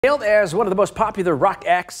Hailed as one of the most popular rock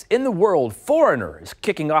acts in the world, Foreigner is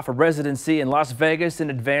kicking off a residency in Las Vegas in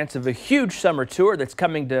advance of a huge summer tour that's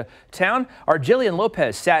coming to town. Our Jillian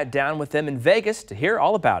Lopez sat down with them in Vegas to hear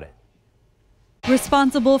all about it.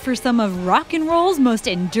 Responsible for some of rock and roll's most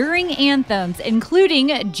enduring anthems, including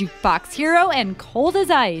Jukebox Hero and Cold as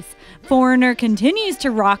Ice, Foreigner continues to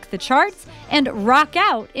rock the charts and rock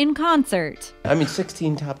out in concert.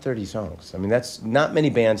 16 top 30 songs. That's not many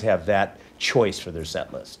bands have that choice for their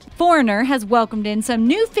set list. Foreigner has welcomed in some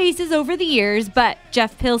new faces over the years, but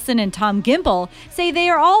Jeff Pilson and Tom Gimple say they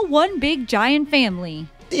are all one big giant family.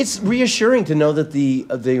 It's reassuring to know that the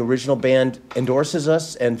original band endorses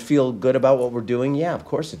us and feel good about what we're doing. Yeah, of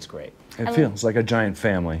course it's great. It feels like a giant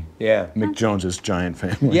family. Yeah. Mick Jones's giant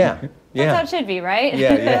family. Yeah. That's how it should be, right?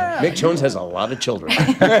 Yeah. Mick Jones has a lot of children.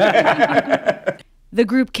 The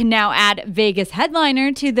group can now add Vegas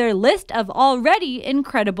headliner to their list of already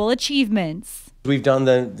incredible achievements. We've done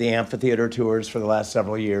the amphitheater tours for the last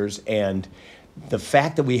several years, and the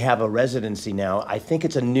fact that we have a residency now, I think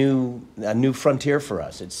it's a new frontier for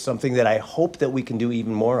us. It's something that I hope that we can do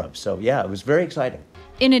even more of. So yeah, it was very exciting.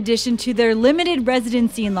 In addition to their limited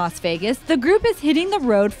residency in Las Vegas, the group is hitting the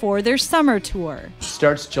road for their summer tour.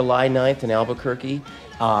 Starts July 9th in Albuquerque.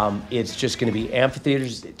 It's just going to be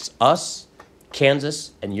amphitheaters. It's us,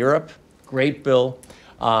 Kansas, and Europe. Great bill.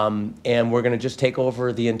 And we're going to just take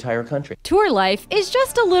over the entire country. Tour life is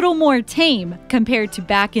just a little more tame compared to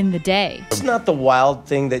back in the day. It's not the wild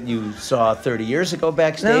thing that you saw 30 years ago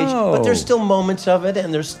backstage, but there's still moments of it,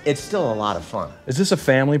 and it's still a lot of fun. Is this a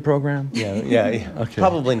family program? Yeah. Okay.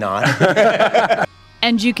 Probably not.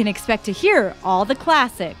 And you can expect to hear all the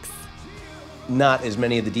classics. Not as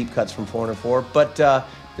many of the deep cuts from Foreigner 4, but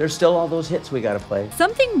there's still all those hits we got to play.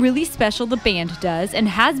 Something really special the band does and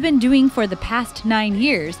has been doing for the past 9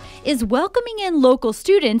 years is welcoming in local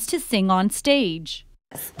students to sing on stage.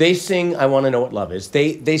 They sing I Want to Know What Love Is.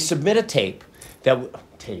 They submit a tape that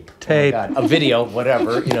tape. Oh my God, a video,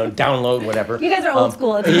 whatever, download, whatever. You guys are old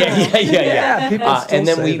school. It's Yeah. People still and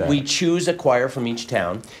then say we choose a choir from each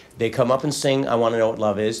town. They come up and sing I Want to Know What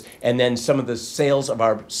Love Is, and then some of the sales of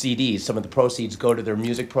our CDs, some of the proceeds go to their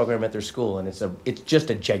music program at their school, and it's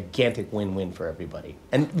just a gigantic win-win for everybody.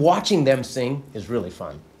 And watching them sing is really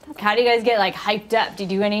fun. How do you guys get hyped up? Do you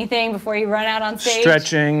do anything before you run out on stage?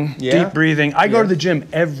 Stretching, deep breathing. I go to the gym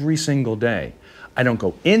every single day. I don't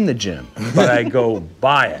go in the gym, but I go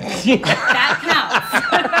by it. That counts.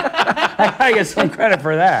 I get some credit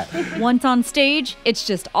for that. Once on stage, it's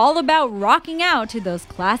just all about rocking out to those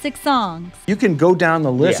classic songs. You can go down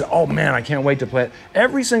the list. Yeah. Oh man, I can't wait to play it.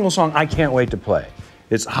 Every single song I can't wait to play.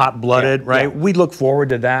 It's hot-blooded, right? Yeah. We look forward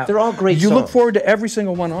to that. They're all great You songs. look forward to every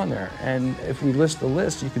single one on there. And if we list the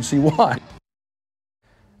list, you can see why.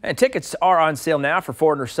 And tickets are on sale now for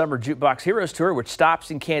Foreigner's Summer Jukebox Heroes Tour, which stops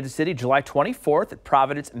in Kansas City July 24th at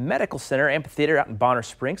Providence Medical Center Amphitheater out in Bonner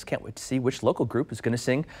Springs. Can't wait to see which local group is going to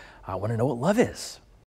sing I Want to Know What Love Is.